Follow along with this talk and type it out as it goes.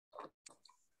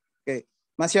Oke,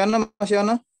 Mas Yono, Mas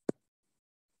Yono.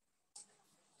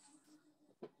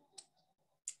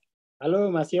 Halo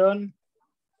Mas Yon.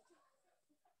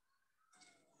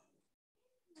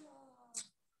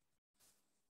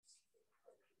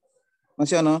 Mas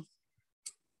Yono.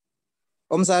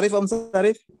 Om Sarif, Om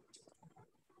Sarif.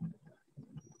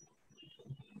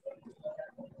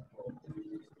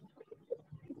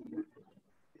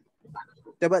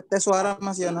 Coba tes suara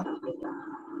Mas Yono.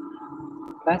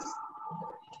 Tes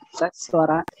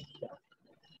suara.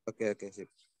 Oke, sip.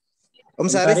 Om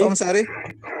Sarif, Om Sarif.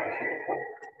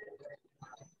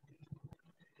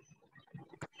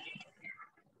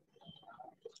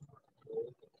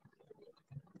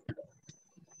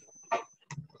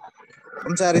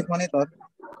 Om Sarif monitor.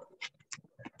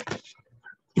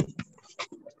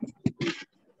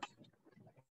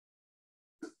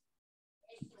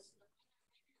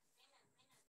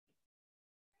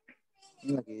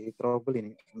 Ini lagi trouble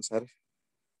ini Om Sarif.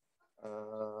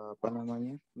 Apa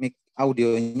namanya? Mic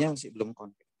audionya masih belum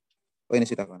connect. Oh, ini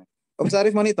sudah connect. Om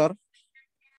Sarif monitor.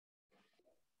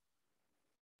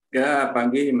 Ya,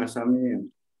 pagi Mas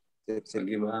Amin. Sip.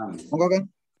 Pagi Bang. Monggo kan?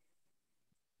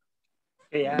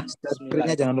 Oke ya.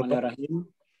 Screen-nya jangan lupa. Bismillahirrahmanirrahim.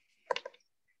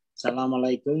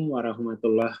 Assalamualaikum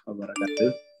warahmatullahi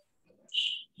wabarakatuh.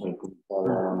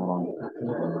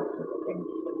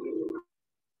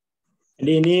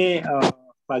 Jadi ini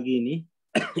pagi ini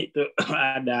itu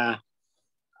ada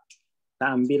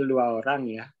tampil 2 orang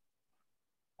ya,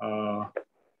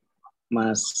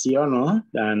 Mas Yono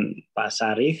dan Pak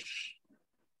Sarif.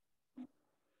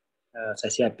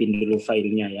 Saya siapin dulu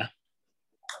filenya ya.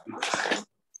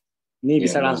 Ini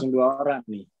bisa langsung 2 orang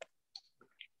nih.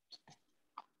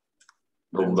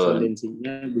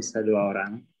 Kondensinya bisa 2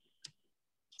 orang.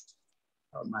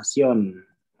 Mas Yon,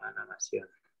 mana Mas Yon?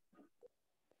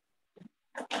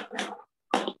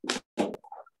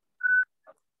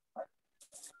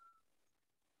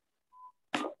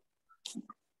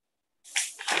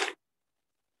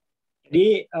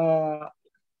 Jadi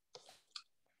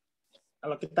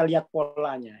kalau kita lihat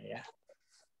polanya ya,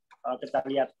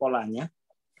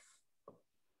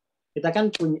 kita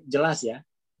kan jelas ya,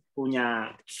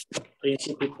 punya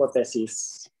prinsip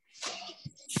hipotesis.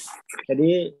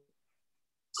 Jadi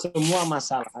semua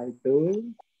masalah itu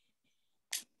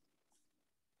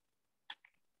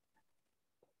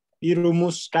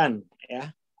dirumuskan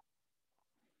ya,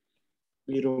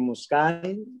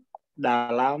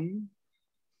 dalam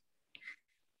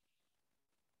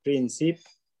prinsip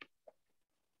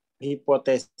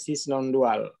hipotesis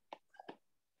non-dual.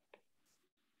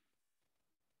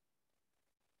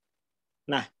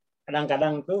 Nah,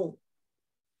 kadang-kadang tuh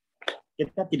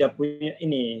kita tidak punya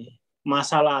ini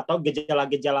masalah atau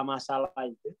gejala-gejala masalah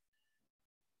itu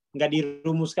nggak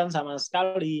dirumuskan sama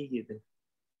sekali gitu,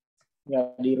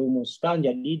 nggak dirumuskan,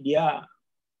 jadi dia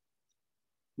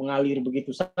mengalir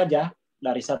begitu saja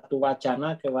dari satu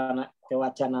wacana ke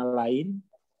wacana lain,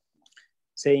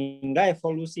 sehingga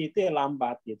evolusi itu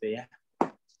lambat gitu ya,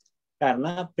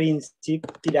 karena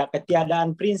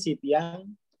ketiadaan prinsip yang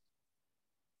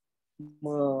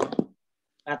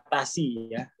mengatasi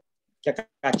ya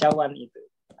kekacauan itu,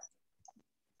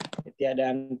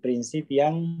 ketiadaan prinsip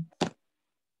yang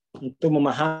untuk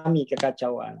memahami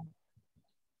kekacauan.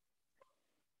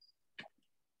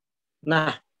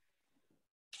 Nah,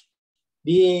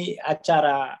 di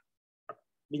acara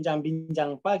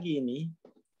bincang-bincang pagi ini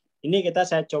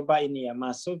saya coba ini ya,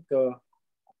 masuk ke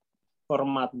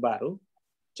format baru,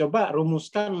 coba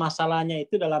rumuskan masalahnya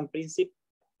itu dalam prinsip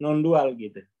non-dual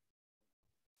gitu.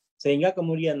 Sehingga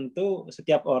kemudian tuh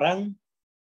setiap orang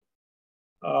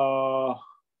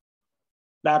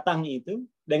datang itu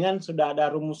dengan sudah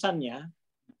ada rumusannya,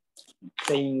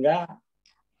 sehingga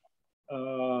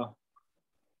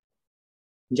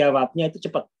jawabnya itu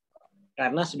cepat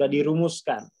karena sudah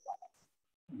dirumuskan.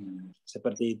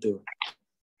 Seperti itu.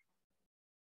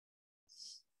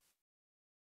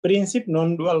 Prinsip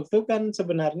non-dual itu kan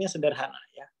sebenarnya sederhana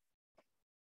ya.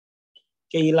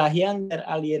 Keilahian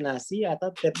teralienasi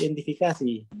atau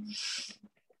teridentifikasi.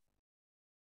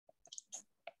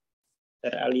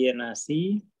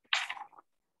 Teralienasi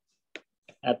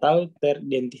atau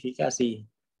teridentifikasi.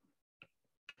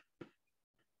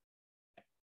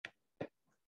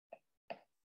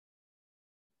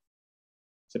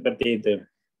 Seperti itu.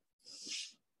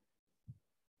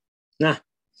 Nah,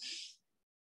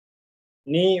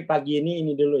 ini pagi ini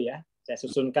dulu ya. Saya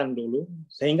susunkan dulu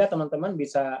sehingga teman-teman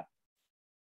bisa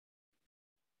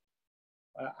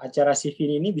acara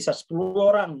SiFY ini bisa 10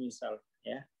 orang misal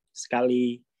ya,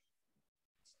 sekali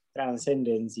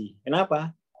transendensi. Kenapa?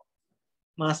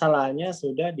 Masalahnya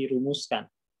sudah dirumuskan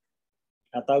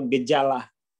atau gejala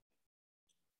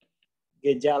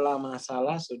gejala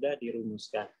masalah sudah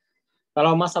dirumuskan.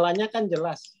 Kalau masalahnya kan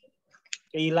jelas.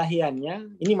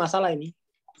 Keilahiannya, ini masalah ini.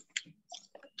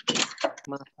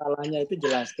 Masalahnya itu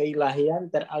jelas. Keilahian,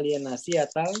 teralienasi,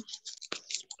 atau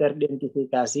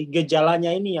teridentifikasi.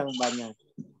 Gejalanya ini yang banyak.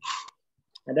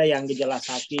 Ada yang gejala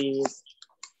sakit,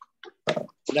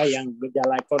 ada yang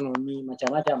gejala ekonomi,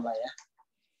 macam-macam lah ya.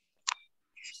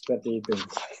 Seperti itu.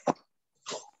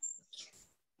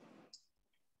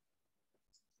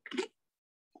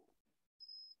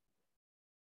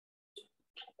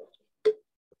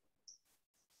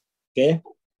 Oke.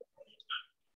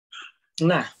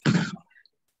 Nah,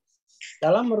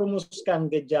 dalam merumuskan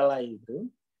gejala itu,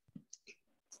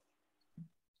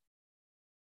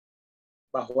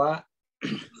 bahwa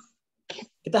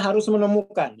kita harus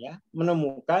menemukan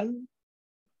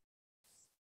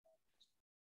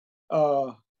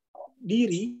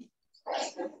diri,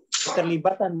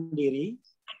 keterlibatan diri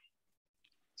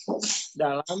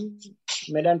dalam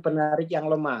medan penarik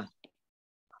yang lemah.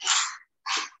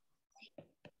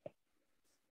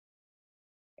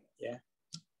 Ya.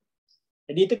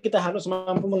 Jadi itu kita harus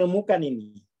mampu menemukan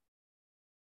ini.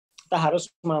 Kita harus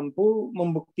mampu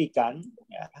membuktikan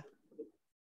ya,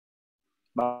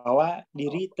 bahwa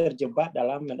diri terjebak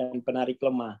dalam medan penarik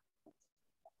lemah.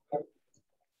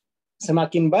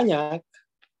 Semakin banyak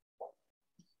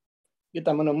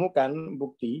kita menemukan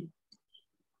bukti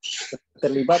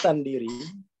keterlibatan diri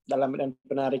dalam medan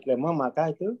penarik lemah, maka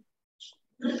itu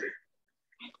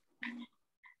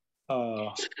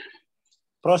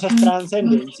proses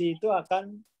transendensi itu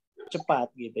akan cepat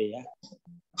gitu ya.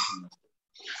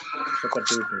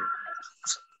 Seperti itu.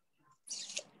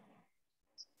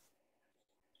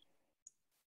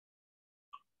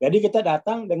 Jadi kita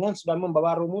datang dengan sudah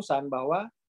membawa rumusan bahwa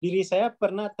diri saya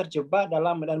pernah terjebak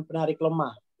dalam medan penarik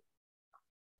lemah.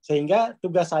 Sehingga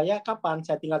tugas saya kapan?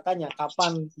 Saya tinggal tanya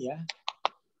kapan ya.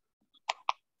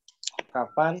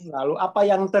 Kapan? Lalu apa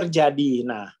yang terjadi?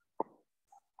 Nah,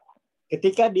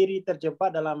 ketika diri terjebak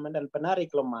dalam medan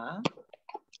penarik lemah,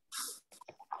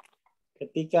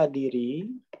 ketika diri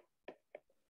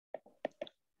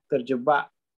terjebak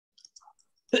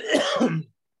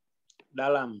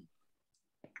dalam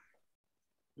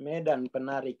medan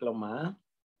penarik lemah,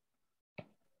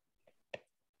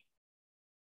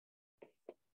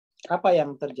 apa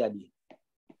yang terjadi?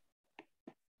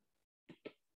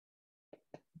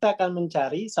 Kita akan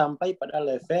mencari sampai pada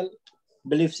level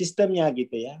belief systemnya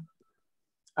gitu ya.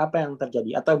 Apa yang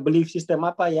terjadi? Atau belief system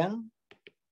apa yang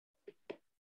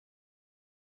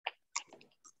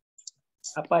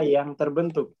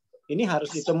terbentuk? Ini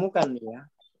harus ditemukan ya.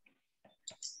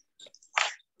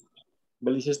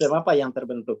 Belief system apa yang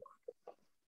terbentuk?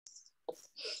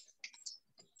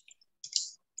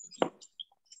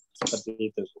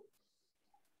 Seperti itu.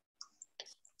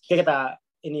 Oke, kita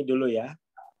ini dulu ya.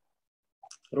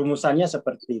 Rumusannya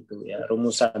seperti itu ya.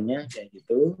 Rumusannya kayak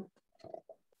gitu.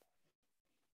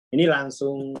 Ini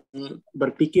langsung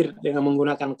berpikir dengan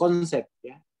menggunakan konsep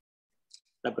ya.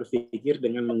 Kita berpikir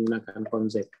dengan menggunakan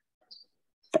konsep.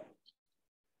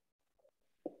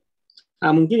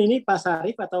 Nah, mungkin ini Pak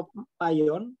Sarif atau Pak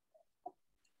Yon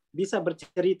bisa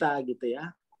bercerita gitu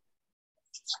ya.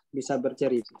 Bisa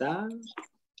bercerita,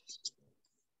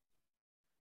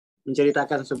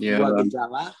 menceritakan sebuah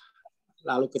gejala,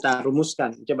 lalu kita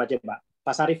rumuskan. Coba.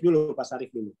 Pak Sarif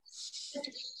dulu.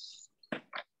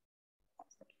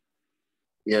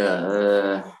 Ya,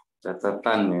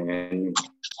 catatan ya ini.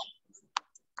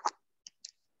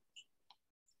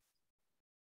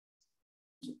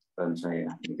 Dan saya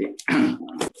jadi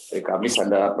hari Kamis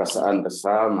ada perasaan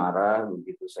kesal, marah,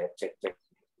 begitu saya cek.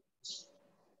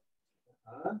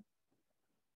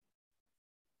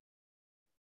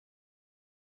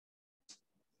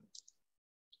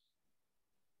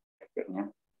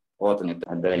 Akhirnya, oh ternyata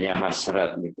adanya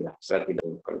hasrat gitu ya. Saya tidak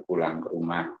pulang ke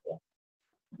rumah. Ya.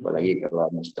 Apalagi kalau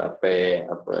habis capek,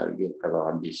 apalagi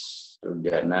kalau habis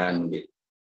hujanan gitu.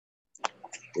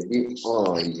 Jadi,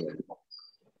 oh iya.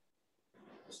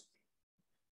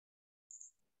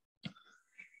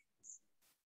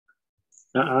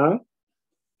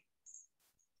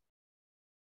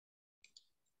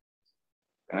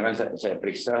 Karena kan saya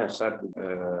periksa hasrat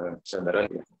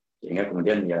kesadaran ya. Sehingga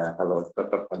kemudian ya kalau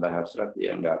tetap ada hasrat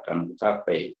ya nggak akan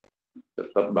capek.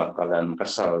 Tetap bakalan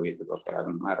kesal gitu,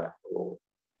 bakalan marah.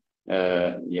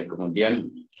 Ya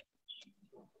kemudian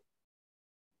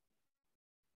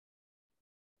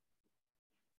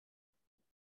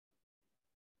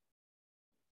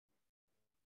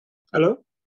Halo?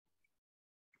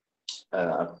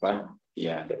 Apa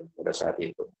ya pada saat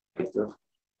itu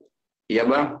iya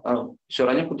Bang,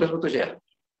 suaranya putus-putus ya?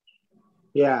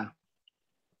 Ya.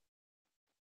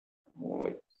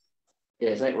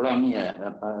 Ya, saya ulangi ya.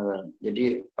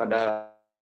 Jadi pada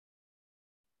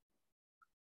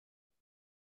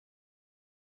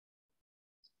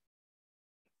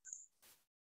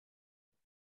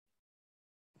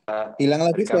Hilang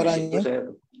lagi ketika Kamis itu suaranya. saya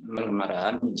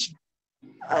kemarin.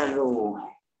 Aduh,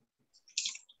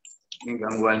 ini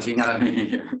gangguan sinyal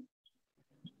nih.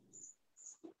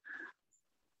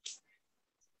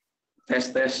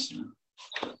 Tes.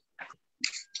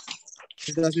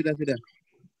 Sudah.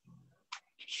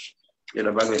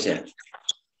 Sudah bagus ya.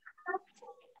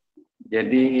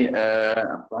 Jadi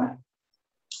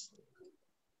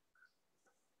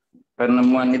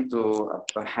penemuan itu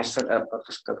hasil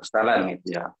kekesalan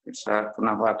gitu ya.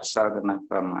 Kenapa kesal,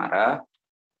 kenapa marah?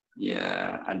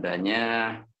 Ya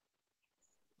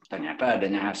ternyata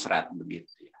adanya hasrat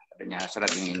begitu ya. Adanya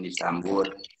hasrat ingin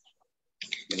disambut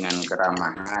dengan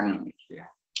keramahan gitu ya.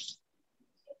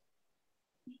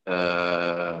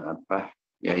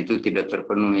 Ya itu tidak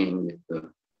terpenuhi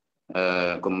gitu.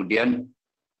 Kemudian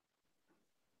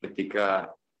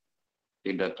ketika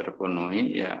tidak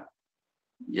terpenuhi ya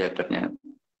ternyata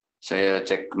saya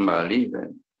cek kembali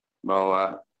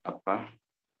bahwa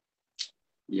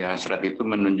ya hasrat itu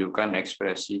menunjukkan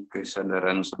ekspresi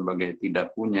kesadaran sebagai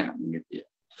tidak punya gitu ya,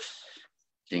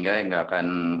 sehingga nggak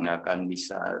akan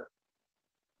bisa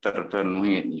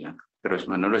terpenuhi ya terus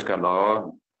menerus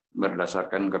kalau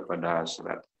berdasarkan kepada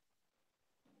hasrat,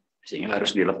 sehingga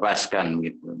harus dilepaskan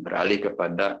gitu, beralih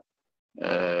kepada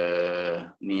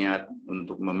niat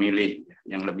untuk memilih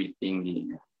yang lebih tinggi,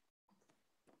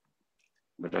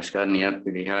 berdasarkan niat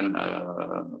pilihan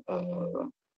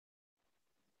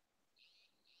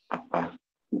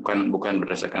bukan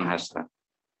berdasarkan hasrat.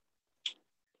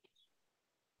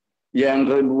 Yang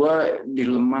kedua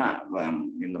dilema,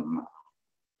 Bang,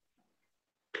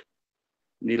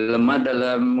 dilema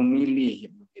dalam memilih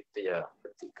begitu ya,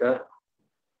 ketika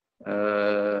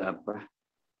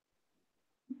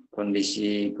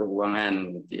kondisi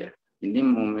keuangan gitu ya. Ini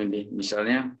memilih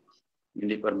misalnya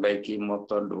diperbaiki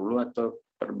motor dulu atau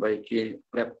perbaiki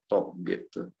laptop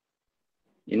gitu.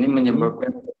 Ini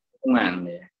menyebabkan kebingungan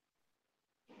ya.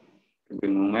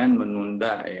 Kebingungan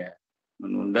menunda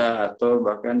atau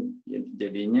bahkan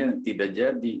jadinya tidak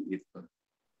jadi gitu.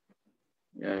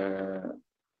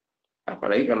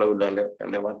 Apalagi kalau udah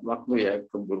lewat waktu ya,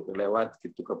 keburu kelewat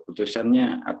gitu,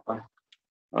 keputusannya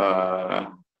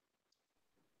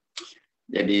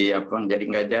jadi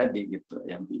nggak jadi gitu,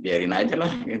 yang biarin aja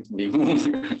lah gitu, bingung.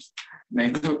 Nah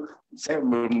itu saya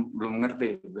belum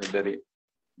ngerti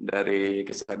dari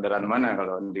kesadaran mana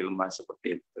kalau dilema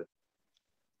seperti itu.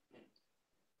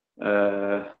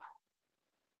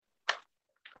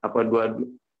 Apa dua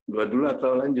dulu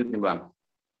atau lanjut nih, Bang?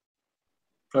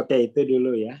 Oke, itu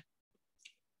dulu ya.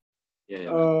 Ya.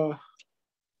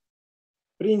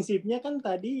 Prinsipnya kan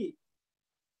tadi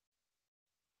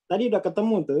udah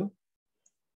ketemu tuh.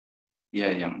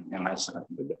 Iya, yang hasrat.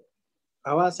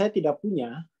 Bahwa saya tidak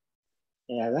punya,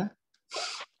 ya kan?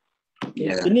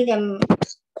 Ya. Ini kan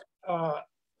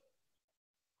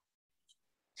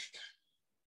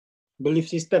belief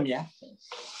system ya.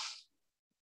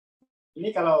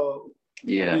 Ini kalau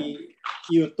di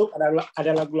YouTube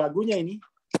ada lagu-lagunya ini.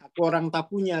 Aku orang tak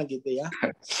punya gitu ya.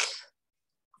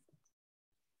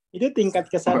 Itu tingkat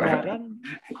kesadaran.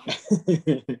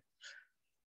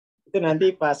 Itu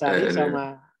nanti Pak Sarif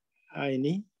sama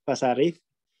Pak Sarif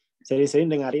sering-sering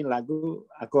dengerin lagu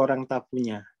Aku Orang Tak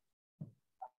Punya.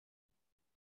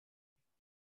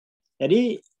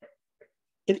 Jadi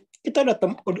kita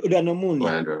udah nemu nih.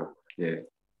 Waduh. Yeah.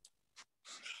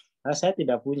 Nah, saya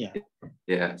tidak punya.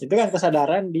 Yeah. Itu kan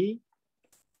kesadaran di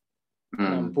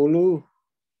 60,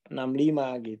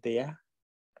 65 gitu ya.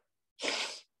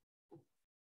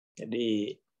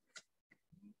 Jadi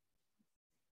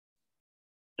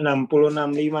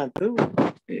 60-65 tuh.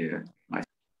 Iya.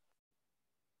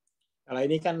 Kalau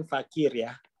ini kan fakir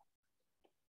ya.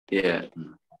 Iya.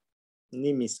 Ini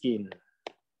miskin.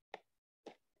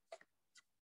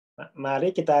 Mari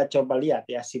kita coba lihat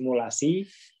ya simulasi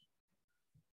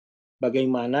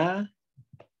bagaimana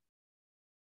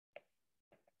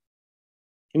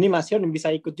ini Mas Yon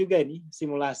bisa ikut juga ini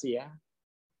simulasi ya.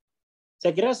 Saya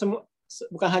kira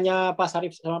bukan hanya Pak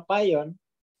Sarif sama Pak Yon,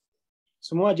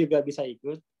 semua juga bisa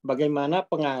ikut. Bagaimana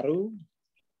pengaruh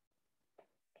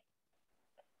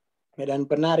medan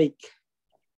penarik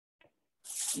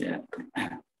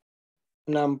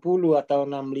 60 atau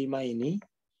 65 ini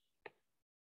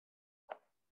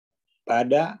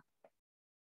pada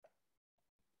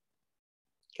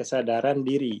kesadaran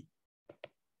diri.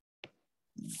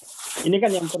 Ini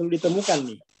kan yang perlu ditemukan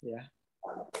nih, ya.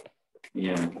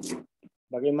 Iya.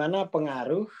 Bagaimana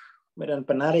pengaruh medan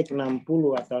penarik 60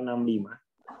 atau 65.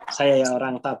 Saya yang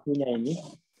orang tapunya ini.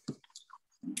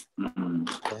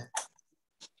 Ya.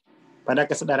 Pada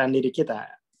kesadaran diri kita.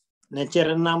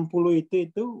 Nature 60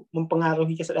 itu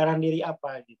mempengaruhi kesadaran diri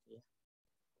apa gitu ya.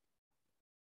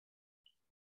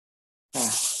 Nah,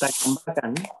 kita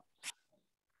gambarkan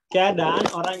keadaan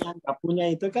orang yang tapunya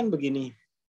itu kan begini.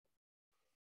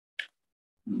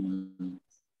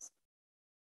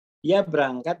 Dia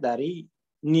berangkat dari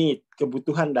need,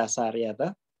 kebutuhan dasar ya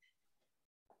toh?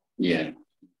 Iya.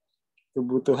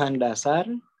 Kebutuhan dasar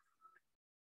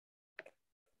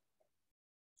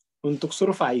untuk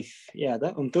survive ya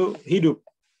toh? Untuk hidup.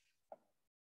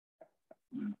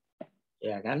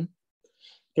 Ya kan?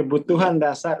 Kebutuhan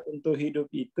dasar untuk hidup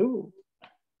itu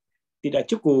tidak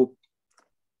cukup.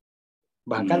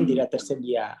 Bahkan tidak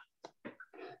tersedia.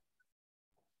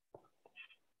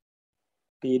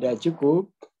 Tidak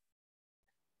cukup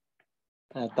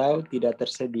atau tidak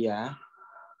tersedia.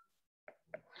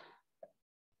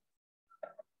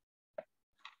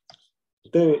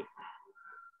 Itu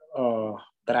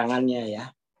terangannya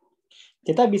ya.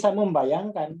 Kita bisa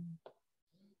membayangkan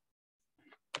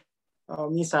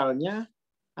misalnya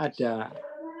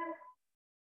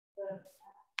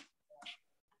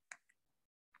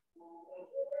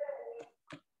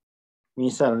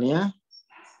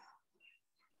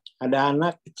ada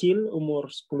anak kecil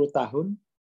umur 10 tahun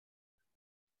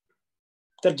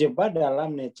terjebak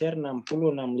dalam nature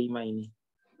 60-65 ini.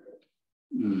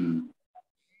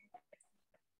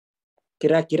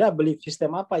 Kira-kira belief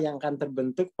system apa yang akan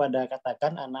terbentuk pada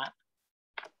katakan anak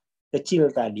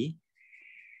kecil tadi?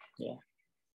 Ya.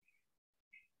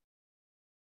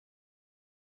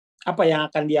 Apa yang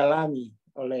akan dialami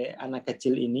oleh anak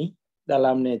kecil ini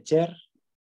dalam nature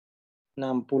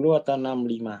 60 atau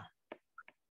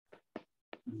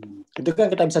 65? Itu kan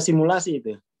kita bisa simulasi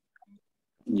itu.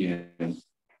 Iya.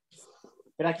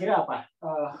 Kira-kira apa?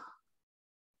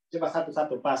 Coba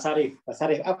satu-satu. Pak Sarif,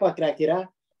 apa kira-kira?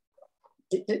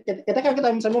 Kita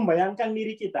bisa membayangkan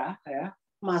diri kita ya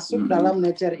masuk dalam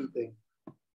nature itu.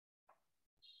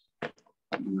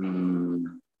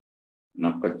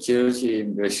 Anak kecil sih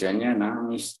biasanya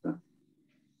nangis.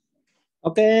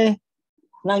 Oke,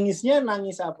 nangisnya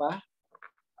nangis apa?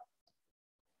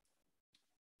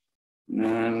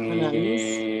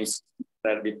 Nangis.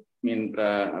 Tadi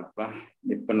minta apa?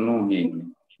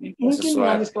 Dipenuhi. Mungkin Sesuatu.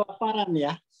 nangis kelaparan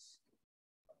ya.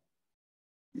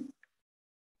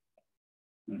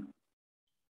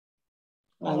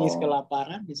 Nangis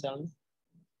kelaparan misalnya.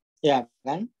 Ya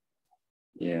kan?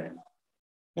 Iya.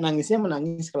 Menangisnya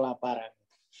menangis kelaparan.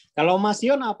 Kalau Mas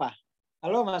Yon apa?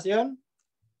 Halo Mas Yon?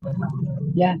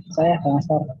 Ya, saya Bang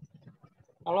Astor.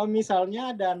 Kalau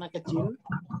misalnya ada anak kecil,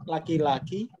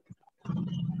 laki-laki,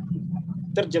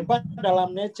 terjebak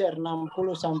dalam nature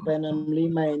 60-65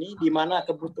 ini, di mana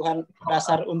kebutuhan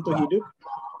dasar untuk hidup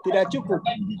tidak cukup,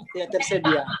 tidak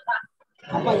tersedia.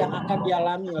 Apa yang akan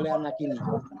dialami oleh anak ini?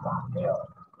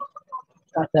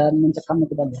 Keadaan mencekam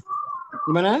itu Bang.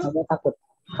 Gimana? Takut.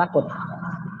 Takut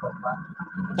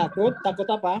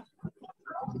apa?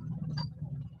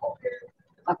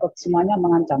 Takut semuanya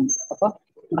mengancam.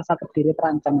 Merasa berdiri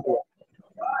terancam dia.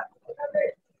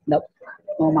 Nggak,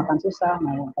 mau makan susah,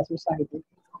 mau apa susah itu.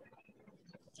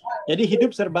 Jadi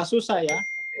hidup serba susah ya?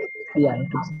 Iya,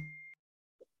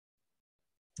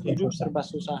 hidup serba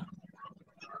susah.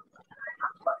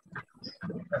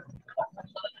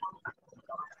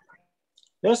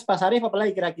 Terus Pak Sarif apa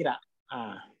lagi kira-kira?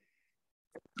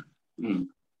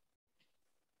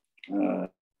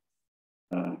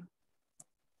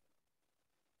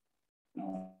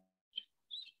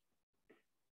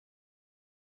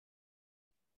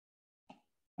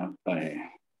 Apa ya?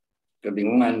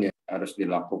 Kebingungan ya harus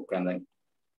dilakukan.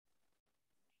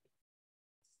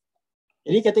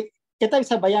 Jadi kita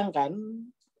bisa bayangkan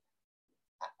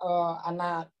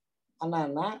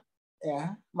anak-anak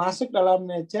ya masuk dalam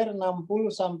nature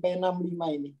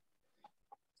 60-65 ini.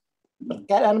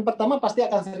 Keadaan pertama pasti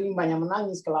akan sering banyak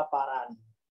menangis kelaparan.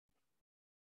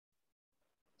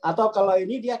 Atau kalau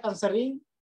ini dia akan sering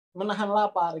menahan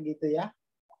lapar gitu ya.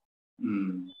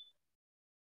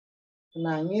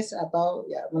 Menangis atau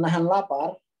ya menahan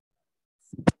lapar.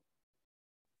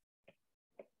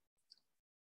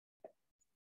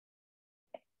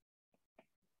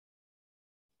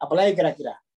 Apalagi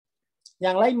kira-kira?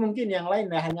 Yang lain mungkin, yang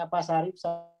lain ya hanya Pak Sarif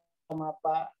sama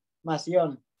Pak Mas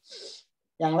Yon.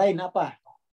 Yang lain apa?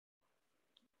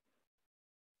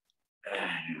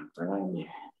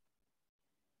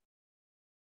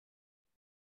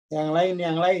 Yang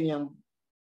lain yang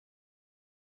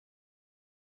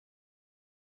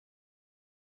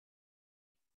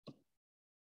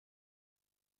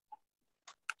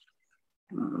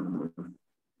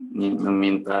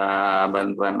Meminta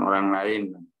bantuan orang lain.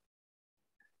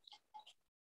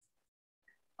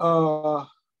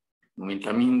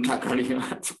 Meminta-minta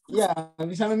kalimat. Ya,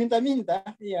 bisa meminta-minta,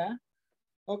 iya.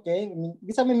 Oke,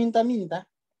 bisa meminta-minta.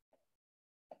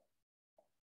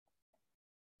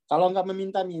 Kalau nggak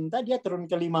meminta-minta, dia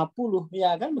turun ke 50,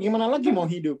 ya kan? Bagaimana lagi mau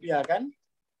hidup, ya kan?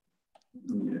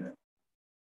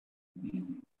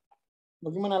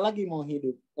 Bagaimana lagi mau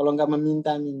hidup kalau nggak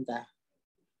meminta-minta?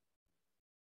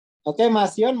 Oke,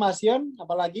 Mas Yon,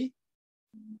 apa lagi?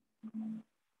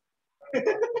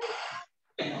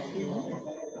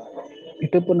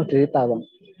 Itu penuh derita, Bang.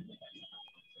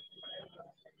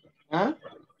 Hah?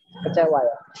 Kecewa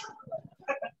ya.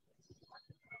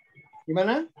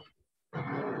 Gimana?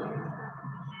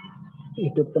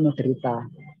 Hidup penuh derita.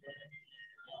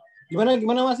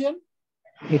 Gimana Mas Yon?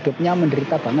 Hidupnya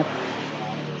menderita banget.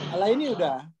 Alah, ini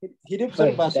udah hidup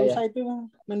serba susah, itu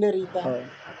menderita.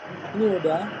 Ini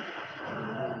udah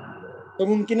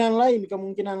kemungkinan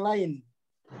lain.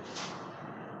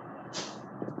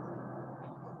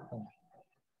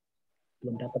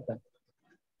 Belum dapat, Bang.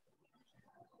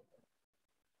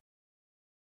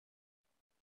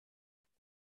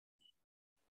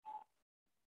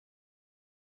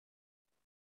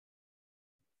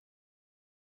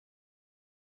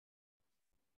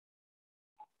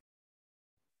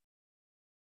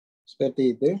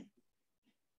 Seperti itu.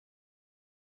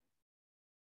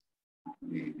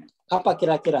 Apa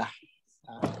kira-kira?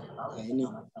 Nah, ini.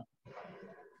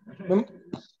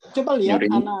 Coba lihat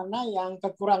anak-anak yang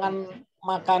kekurangan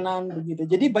makanan begitu.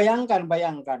 Jadi bayangkan.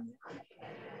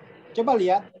 Coba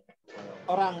lihat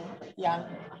orang yang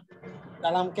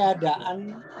dalam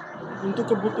keadaan untuk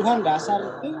kebutuhan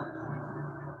dasar itu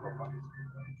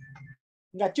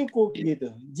nggak cukup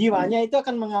gitu. Jiwanya itu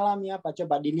akan mengalami apa?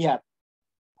 Coba dilihat.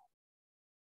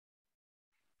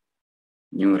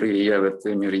 Nyuri, ya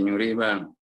betul, nyuri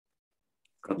Bang.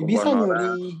 Bisa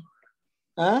nyuri.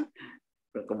 Hah?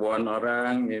 Ke kebun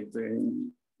orang gitu,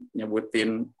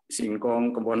 nyebutin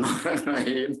singkong kebun orang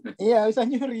lain. Iya, bisa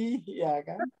nyuri, ya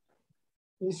kan?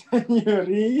 Bisa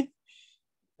nyuri.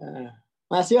 Nah,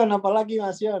 Mas Yon, apalagi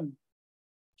Mas Yon?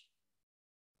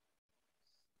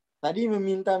 Tadi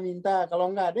meminta-minta,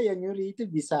 kalau nggak ada ya nyuri, itu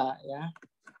bisa ya.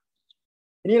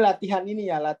 Ini latihan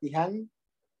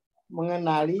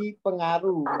mengenali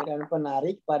pengaruh dan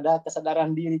penarik pada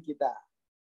kesadaran diri kita.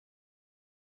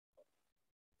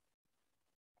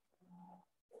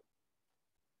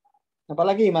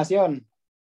 Apalagi Mas Yon?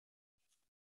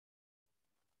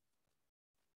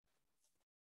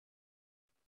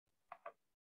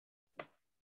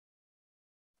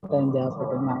 Dan jahat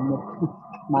itu ngamuk,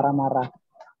 marah-marah.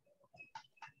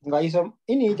 Nggak iso.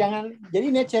 Ini jangan.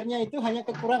 Jadi nature-nya itu hanya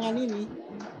kekurangan ini.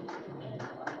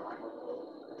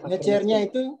 Nature-nya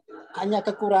itu hanya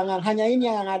kekurangan. Hanya ini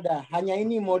yang ada. Hanya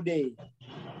ini mode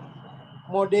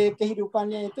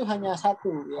kehidupannya itu hanya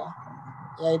satu ya,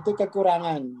 yaitu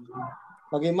kekurangan.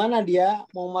 Bagaimana dia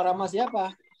mau marah sama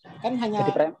siapa? Kan hanya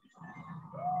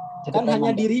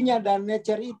dirinya dan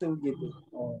nature itu gitu.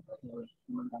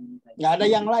 Nggak ada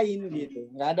yang lain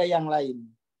gitu. Nggak ada yang lain.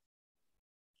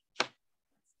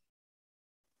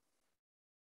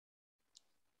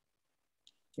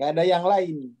 Nggak ada yang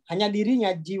lain. Hanya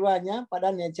dirinya, jiwanya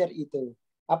pada nature itu.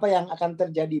 Apa yang akan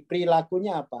terjadi?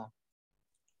 Perilakunya apa?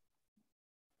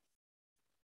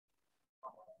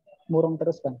 Murung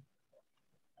terus, Bang.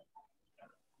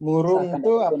 Murung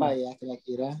itu apa ya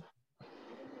kira-kira?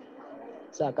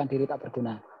 Seakan diri tak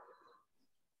berguna.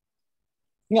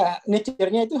 Nggak,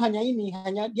 nature-nya itu hanya ini.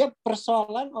 Hanya dia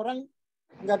persoalan orang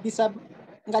nggak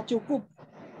cukup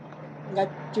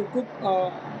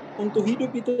untuk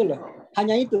hidup itu loh.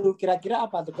 Hanya itu, kira-kira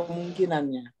apa tuh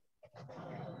kemungkinannya?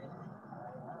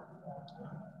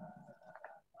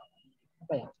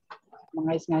 Apa ya?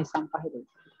 Mengais-ngais sampah itu.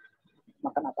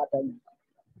 Makan apa adanya.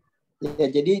 Ya,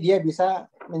 jadi dia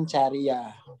bisa mencari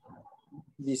ya.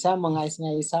 Bisa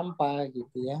mengais-ngais sampah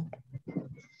gitu ya.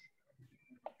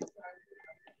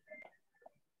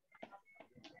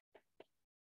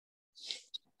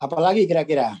 Apalagi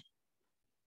kira-kira?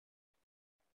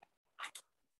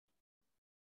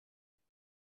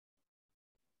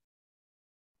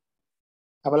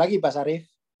 Apalagi Pak Sarif?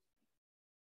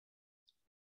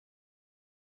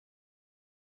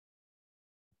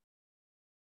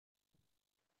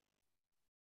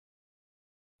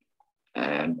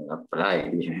 Apa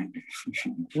lagi?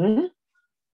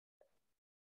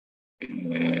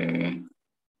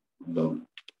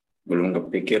 Belum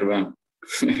kepikir Bang.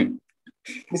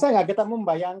 Bisa nggak kita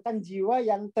membayangkan jiwa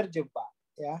yang terjebak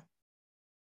ya?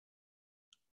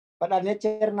 Pada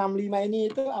nature 65 ini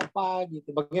itu apa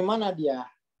gitu? Bagaimana dia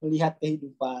melihat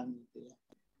kehidupan gitu ya.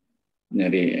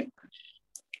 Jadi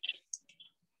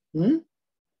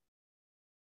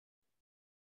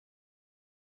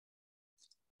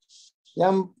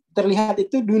Yang terlihat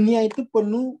itu dunia itu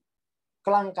penuh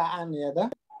kelangkaan ya toh?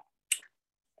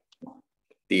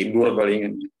 tidur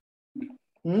palingan.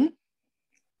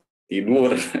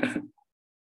 Tidur.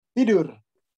 Tidur.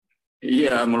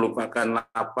 Iya, melupakan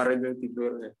lapar itu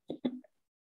tidur.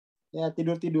 Ya,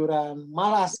 tidur-tiduran,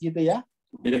 malas gitu ya.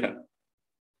 Iya.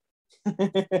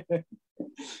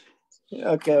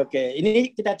 Oke.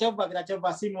 Ini kita coba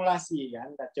simulasi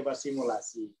kan, kita coba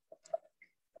simulasi.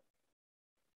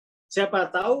 Siapa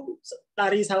tahu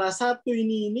dari salah satu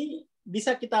ini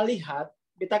bisa kita lihat,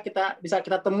 bisa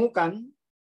kita temukan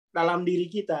dalam diri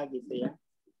kita gitu ya.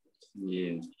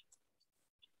 Iya.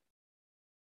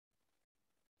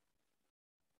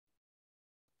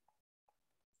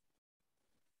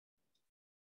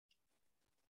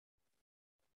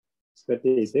 Seperti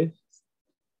itu.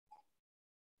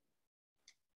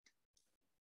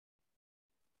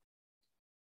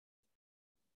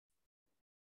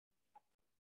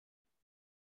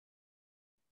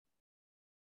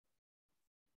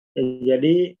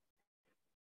 Jadi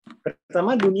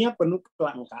pertama dunia penuh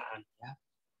kelangkaan ya.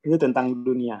 Itu tentang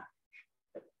dunia.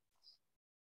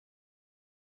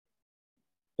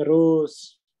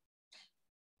 Terus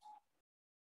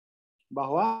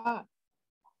bahwa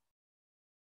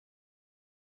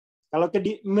kalau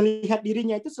melihat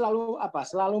dirinya itu selalu apa?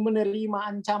 Selalu menerima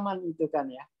ancaman itu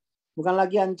kan ya. Bukan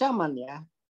lagi ancaman ya.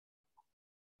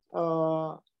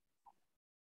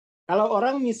 Kalau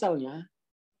orang misalnya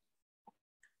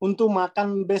untuk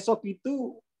makan besok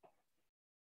itu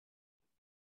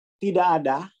tidak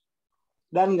ada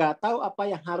dan nggak tahu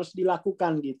apa yang harus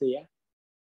dilakukan gitu ya.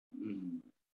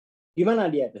 Gimana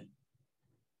dia tuh?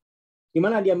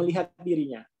 Gimana dia melihat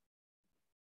dirinya?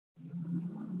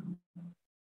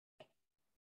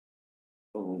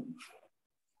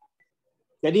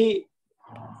 Jadi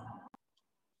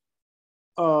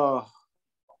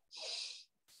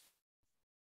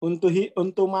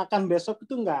untuk makan besok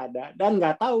itu nggak ada dan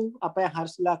nggak tahu apa yang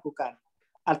harus dilakukan.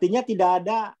 Artinya tidak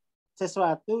ada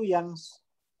sesuatu yang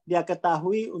dia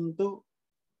ketahui untuk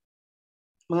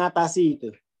mengatasi itu.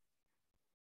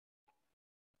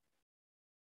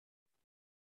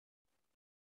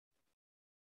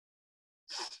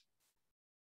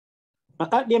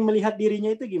 Maka dia melihat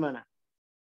dirinya itu gimana?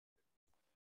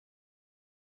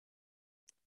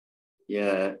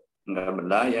 Ya nggak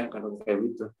berdaya kalau kayak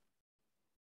gitu.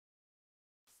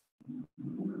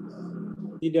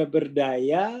 Tidak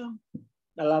berdaya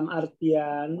dalam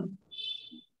artian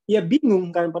dia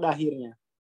bingung kan pada akhirnya.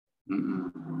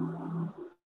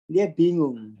 Dia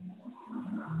bingung.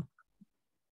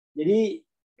 Jadi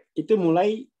itu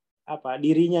mulai apa?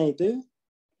 Dirinya itu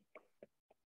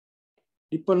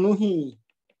dipenuhi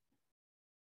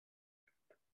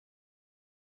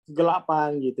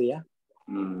kegelapan gitu ya.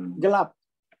 Gelap.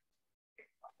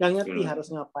 Nggak ngerti harus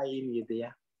ngapain gitu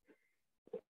ya.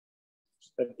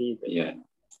 Seperti itu. Iya.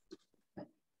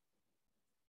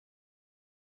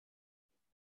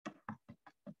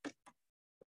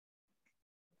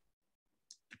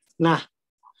 Nah,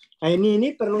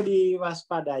 ini perlu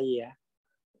diwaspadai ya.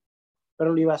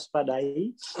 Perlu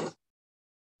diwaspadai.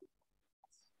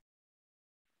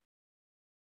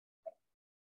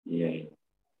 Iya.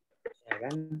 Ya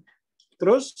kan?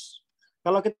 Terus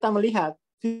kalau kita melihat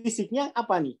fisiknya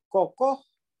apa nih? Kokoh,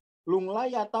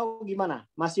 lunglai atau gimana?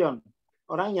 Mas Yon,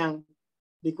 orang yang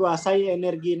dikuasai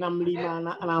energi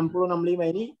 65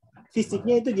 ini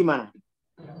fisiknya itu gimana?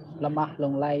 Lemah,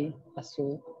 lunglai,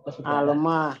 lesu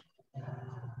Lemah,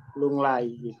 lunglai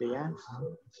gitu ya.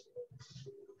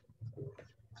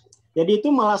 Jadi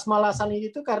itu malas-malasan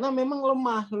itu karena memang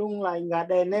lemah, lunglai, nggak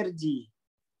ada energi.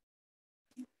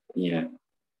 Iya.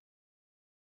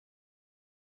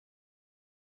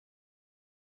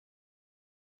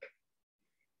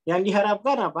 Yang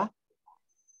diharapkan apa?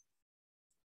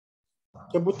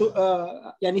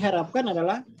 Yang diharapkan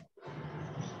adalah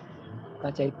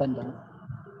keajaiban Bang.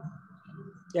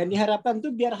 Yang diharapkan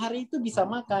tuh biar hari itu bisa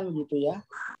makan gitu ya.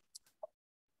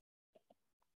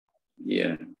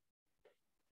 Iya.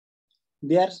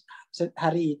 Biar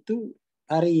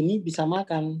hari ini bisa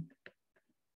makan.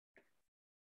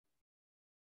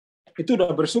 Itu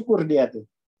udah bersyukur dia tuh.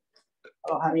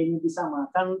 Kalau hari ini bisa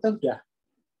makan tuh ya.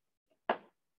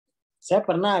 Saya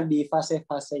pernah di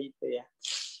fase-fase itu ya.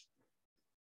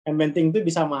 Yang penting tuh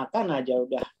bisa makan aja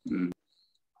udah.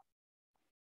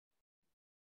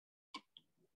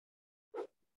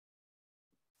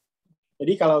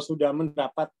 Jadi kalau sudah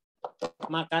mendapat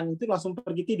makan itu langsung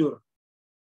pergi tidur.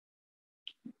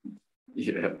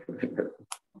 Iya.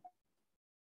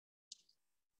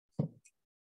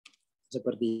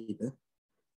 Seperti itu.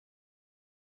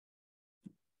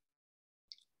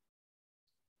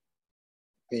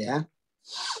 Oke ya.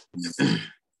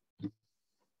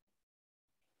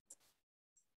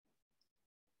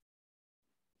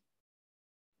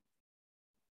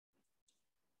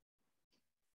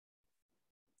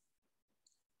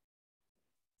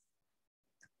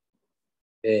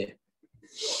 Oke.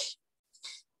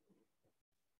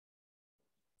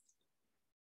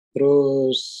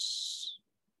 Terus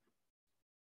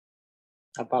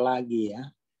apa lagi ya?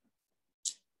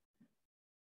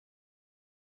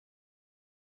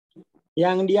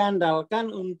 Yang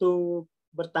diandalkan untuk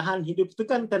bertahan hidup itu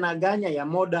kan tenaganya ya,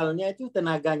 modalnya itu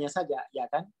tenaganya saja, ya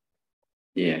kan?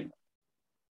 Iya.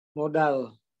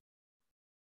 Modal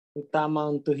utama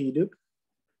untuk hidup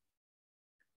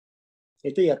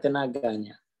itu ya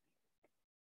tenaganya.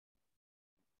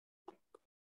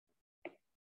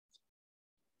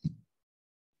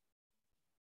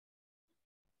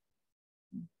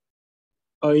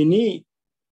 Oh ini,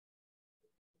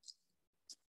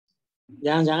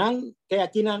 jangan-jangan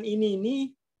keyakinan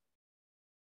ini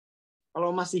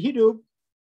kalau masih hidup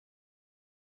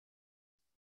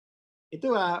itu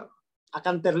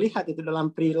akan terlihat itu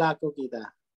dalam perilaku kita.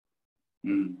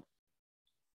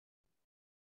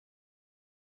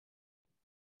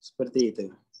 Seperti itu.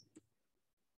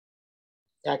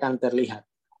 Ya akan terlihat.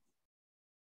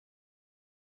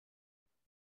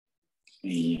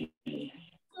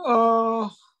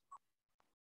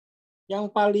 Yang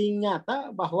paling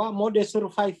nyata bahwa mode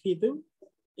survive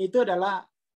itu adalah,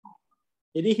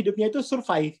 jadi hidupnya itu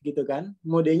survive gitu kan,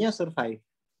 modenya survive.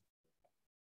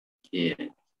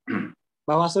 Iya.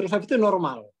 Bahwa survive itu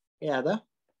normal, ya toh?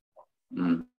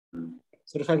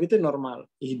 Survive itu normal.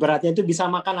 Ibaratnya itu bisa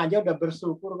makan aja udah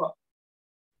bersyukur kok.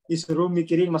 Disuruh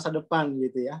mikirin masa depan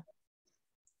gitu ya.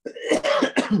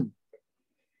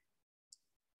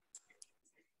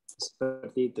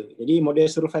 Seperti itu. Jadi mode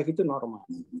survive itu normal.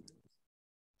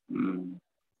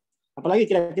 Apalagi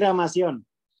kira-kira Mas Yon?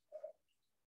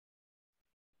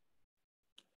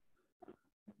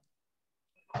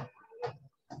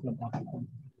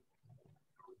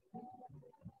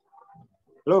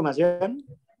 Halo Mas Yon?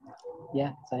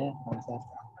 Ya, saya.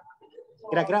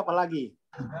 Kira-kira apa lagi?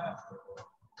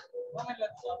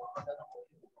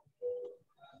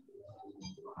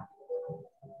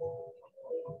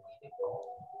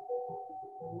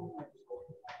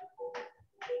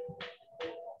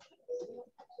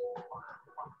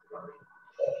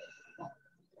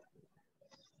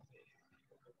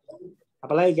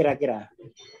 Apalagi kira-kira?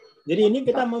 Jadi ini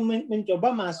kita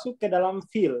mencoba masuk ke dalam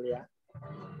field ya.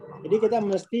 Jadi kita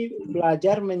mesti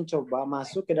belajar mencoba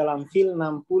masuk ke dalam field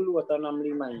 60 atau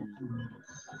 65 ini.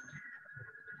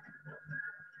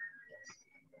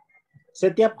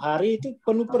 Setiap hari itu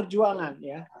penuh perjuangan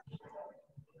ya.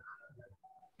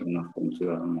 Penuh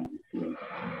perjuangan.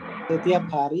 Setiap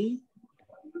hari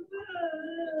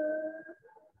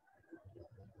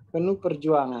penuh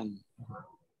perjuangan.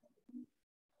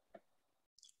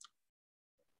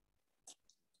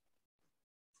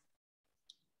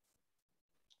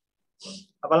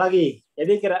 Apalagi,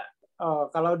 jadi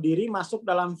kalau diri masuk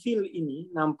dalam field ini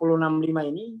 60-65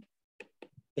 ini,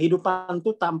 kehidupan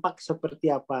itu tampak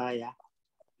seperti apa ya?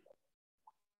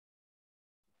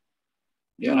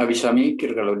 Dia nggak bisa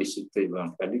mikir kalau di situ,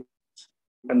 Bang. Tadi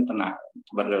kan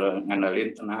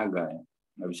ngandalin tenaga, ya.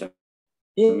 Nggak bisa.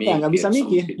 Iya, nggak bisa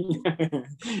mikir.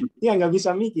 Iya, nggak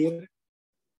bisa mikir.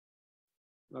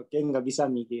 Oke, nggak bisa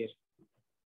mikir.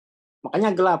 Makanya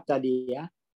gelap tadi ya.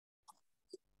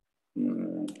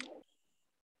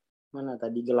 Mana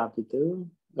tadi gelap itu?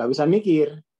 Nggak bisa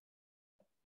mikir.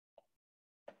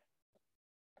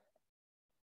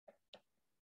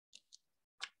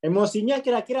 Emosinya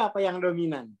kira-kira apa yang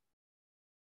dominan?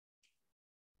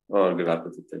 Oh, gelap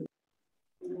itu tadi.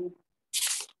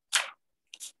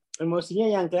 Emosinya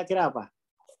yang kira-kira apa?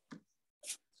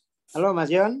 Halo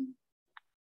Mas Yon?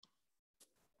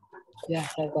 Ya,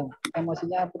 saya Bang.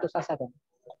 Emosinya putus asa, Bang.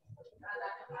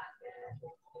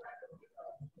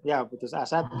 Ya, putus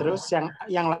asa. Terus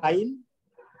yang lain?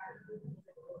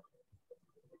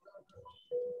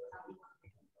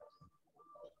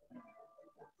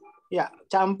 Ya,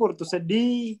 campur tuh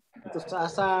sedih, putus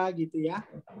asa gitu ya.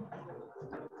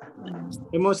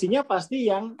 Emosinya pasti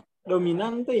yang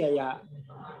dominan tuh ya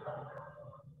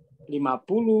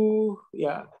 50,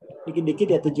 ya dikit-dikit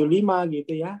ya 75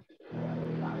 gitu ya.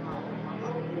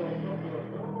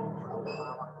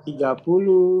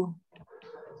 30,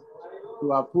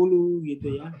 20 gitu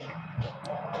ya.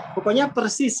 Pokoknya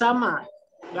persis sama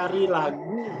dari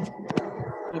lagu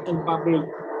atau public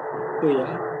itu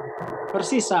ya.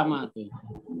 Persis sama tuh.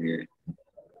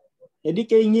 Jadi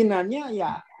keinginannya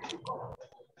ya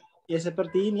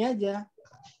seperti ini aja.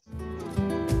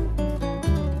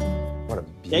 What a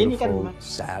Ya ini kan beautiful,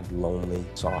 sad, lonely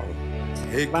song.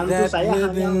 bantu saya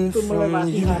hanya untuk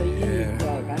melewati hari ini,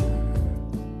 ya kan?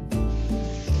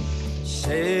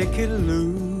 Shake it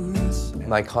loose.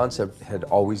 My concept had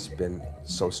always been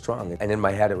so strong, and in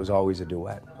my head it was always a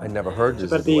duet. I never heard it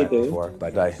as a Seperti duet itu. before,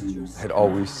 but I had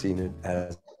always seen it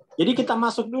as Jadi kita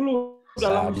masuk dulu a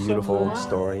dalam beautiful semua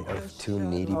story of two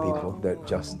needy people that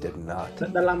just did not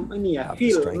dalam ini ya, have the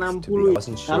feel strength to be. 60. I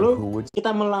wasn't sure Lalu who would.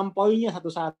 kita melampauinya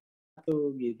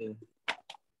satu-satu gitu.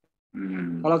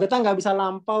 Kalau kita nggak bisa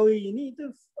lampaui ini, itu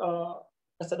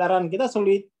kesadaran kita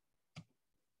sulit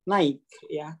naik,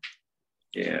 ya.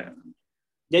 Yeah.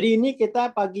 Jadi ini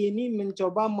kita pagi ini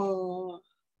mencoba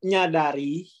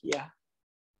menyadari, ya,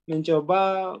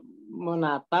 mencoba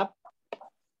menatap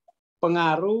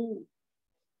pengaruh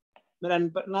dan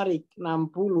penarik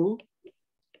 60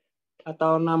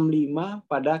 atau 65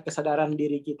 pada kesadaran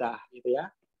diri kita, gitu ya.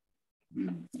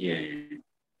 Yeah.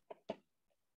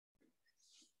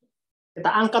 Kita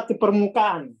angkat ke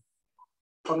permukaan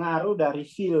pengaruh dari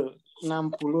feel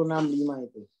 60-65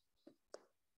 itu.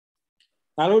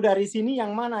 Lalu dari sini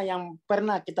yang mana yang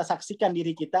pernah kita saksikan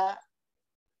diri kita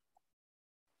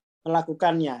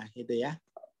melakukannya, gitu ya.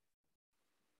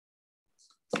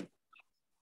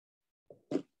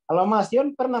 Kalau Mas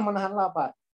Yon pernah menahan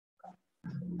lapar?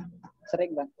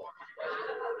 Sering, Bang.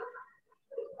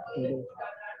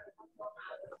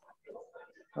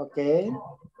 Oke.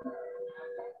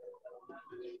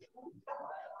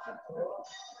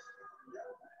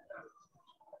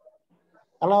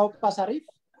 Kalau Pak Sarif?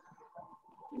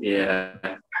 Iya,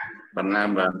 pernah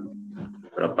Bang.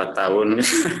 Berapa tahun?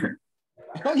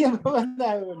 Oh ya, berapa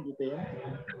tahun gitu ya.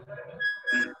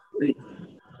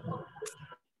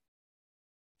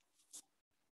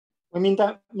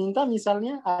 Minta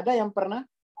misalnya, ada yang pernah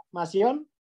Mas Yon?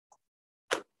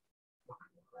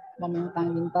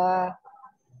 Meminta-minta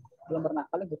belum pernah,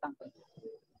 paling hutang.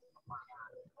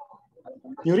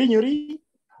 Nyuri?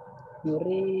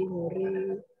 Nyuri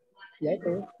ya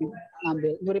itu,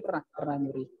 ngambil nyuri pernah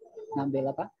nyuri. Ngambil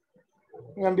apa?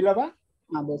 Ngambil apa?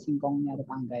 Ngambil singkongnya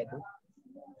tetangga itu.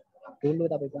 Dulu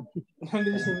tapi Bang.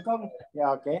 Ngambil singkong.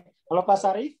 Ya oke. Kalau Pak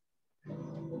Sarif?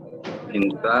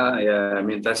 Minta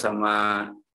sama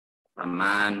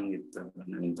paman gitu,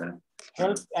 minta.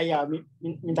 Ya,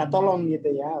 minta tolong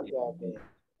gitu ya. Oke.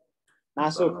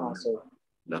 Masuk.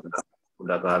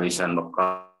 Udah kehabisan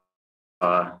bekal.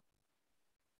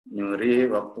 Nyuri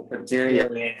waktu kecil ya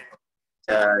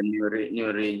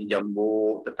nyuri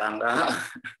jambu tetangga.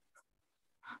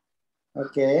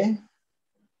 Oke.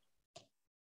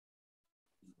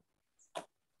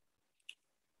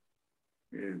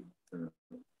 Gitu.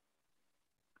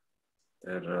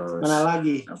 Terus Mana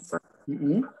lagi? apa?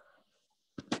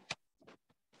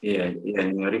 Iya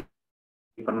nyuri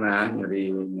pernah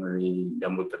nyuri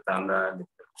jambu tetangga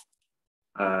gitu.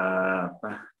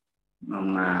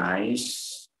 Mengais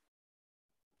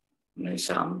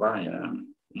sampah ya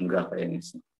enggak kayaknya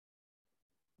sih.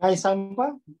 Ngais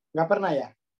sampah nggak pernah ya?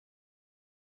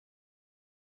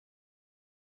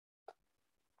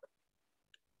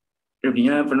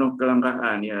 Hidupnya penuh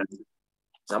kelangkaan ya.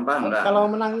 Sampah enggak. Kalau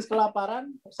menangis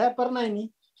kelaparan, saya pernah ini.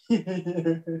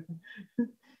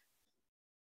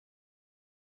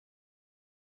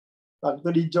 Waktu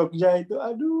di Jogja itu,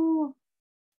 aduh.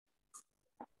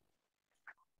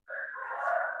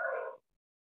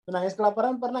 Menangis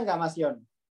kelaparan pernah nggak Mas Yon?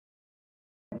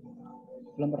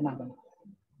 Belum pernah, Bang.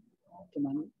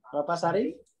 Cuman Bapak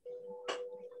Sari?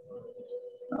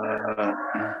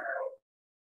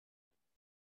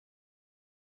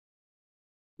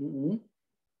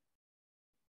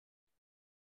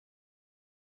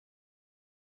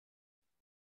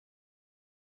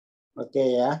 Oke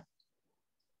ya.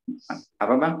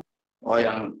 Apa Bang? Oh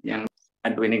yang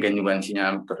aduh ini ganjuban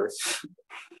sinyal terus.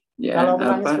 Ya, kalau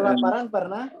menangis kelaparan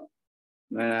pernah?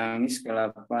 Menangis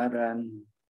kelaparan.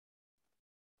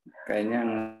 Kayaknya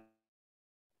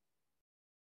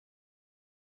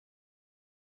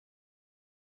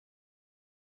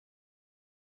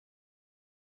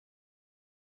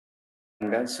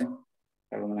enggak sih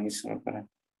kalau menangis kelaparan.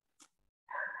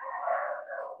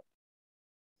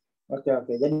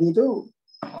 Oke. Jadi itu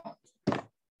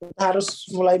kita harus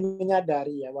mulai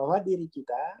menyadari ya bahwa diri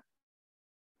kita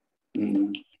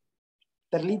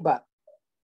terlibat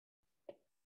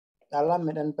dalam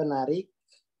medan penarik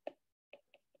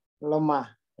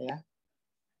lemah ya.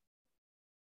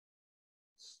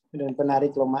 Medan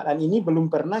penarik lemah, dan ini belum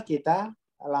pernah kita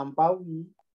lampaui,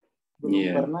 belum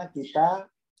pernah kita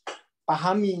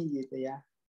pahami gitu ya.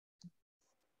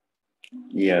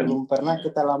 Iya. Belum pernah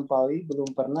kita lampaui,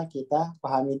 belum pernah kita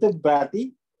pahami. Itu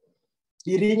berarti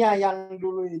dirinya yang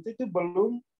dulu itu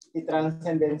belum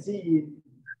ditransendensiin.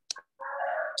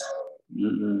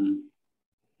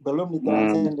 Belum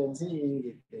ditransendensiin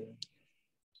gitu.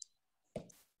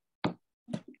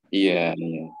 Iya,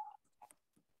 iya.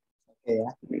 Oke ya.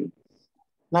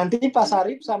 Nanti Pak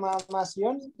Sarip sama Mas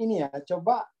Yon ini ya,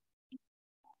 coba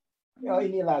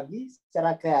ini lagi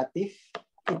secara kreatif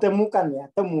ditemukan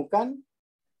ya, temukan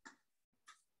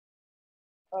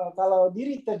kalau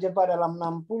diri terjebak dalam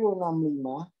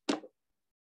 60-65,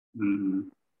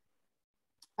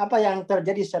 apa yang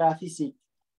terjadi secara fisik?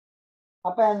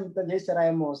 Apa yang terjadi secara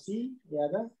emosi, ya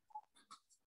kan?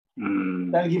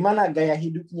 Dan gimana gaya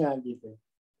hidupnya gitu.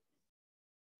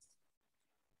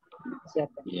 Siap.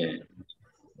 Iya.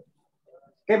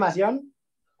 Oke, Mas Yon?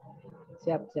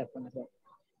 Siap, Mas Yon.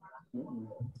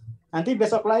 Nanti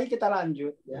besok lagi kita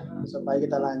lanjut ya. Besok lagi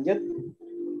kita lanjut.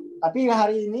 Tapi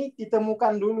hari ini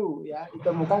ditemukan dulu ya,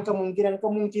 ditemukan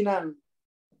kemungkinan-kemungkinan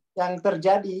yang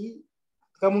terjadi,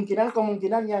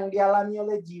 kemungkinan-kemungkinan yang dialami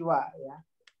oleh jiwa ya.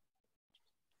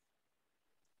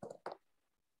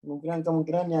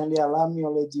 Kemungkinan-kemungkinan yang dialami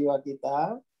oleh jiwa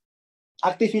kita.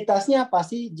 Aktivitasnya apa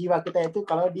sih jiwa kita itu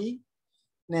kalau di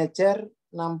nature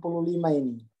 65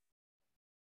 ini?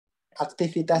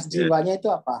 Aktivitas jiwanya itu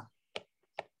apa?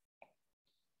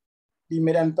 Di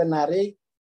medan penarik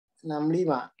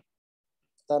 65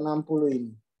 atau 60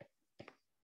 ini.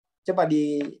 Coba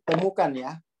ditemukan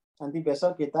ya. Nanti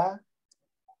besok kita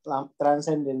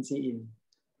transendensiin.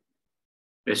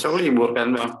 Besok libur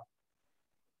kan, Bang?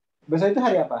 Besok itu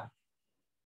hari apa?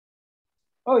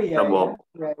 Oh iya, Rabu.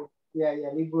 ya,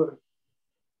 libur.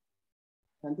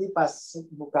 Nanti pas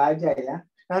buka aja ya.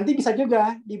 Nanti bisa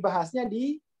juga dibahasnya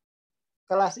di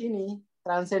kelas ini,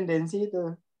 transendensi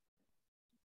itu.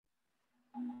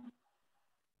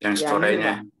 Yang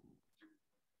sorenya.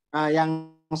 Nah,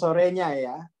 yang sorenya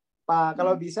ya. Pak,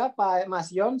 kalau bisa Pak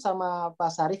Mas Yon sama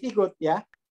Pak Sarif ikut ya.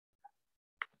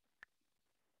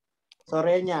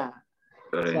 Sorenya.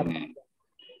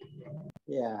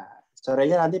 Ya,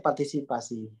 sorenya nanti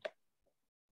partisipasi.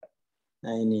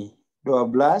 Nah, ini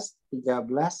 12,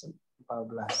 13,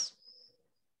 14.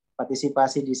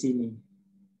 Partisipasi di sini.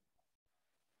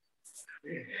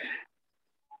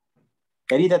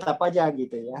 Jadi tetap aja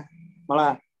gitu ya.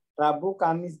 Malah Rabu,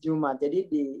 Kamis, Jumat. Jadi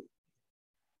di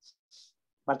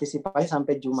partisipasi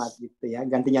sampai Jumat gitu ya.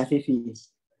 Gantinya SiFY.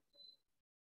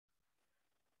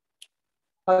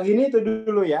 Pagi ini itu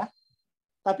dulu ya.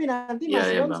 Tapi nanti Mas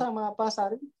Yon sama Pak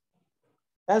Sari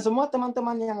dan semua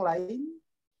teman-teman yang lain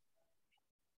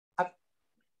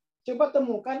coba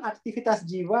temukan aktivitas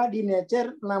jiwa di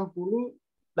nature 60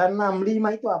 dan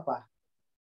 65 itu apa?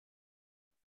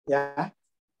 Ya.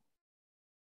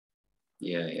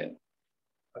 Iya.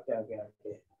 Oke.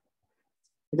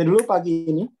 Itu dulu pagi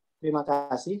ini. Terima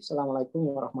kasih. Assalamualaikum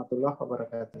warahmatullahi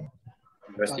wabarakatuh.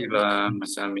 Terima kasih, Bang.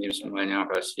 Mas Amir semuanya.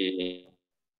 Terima kasih.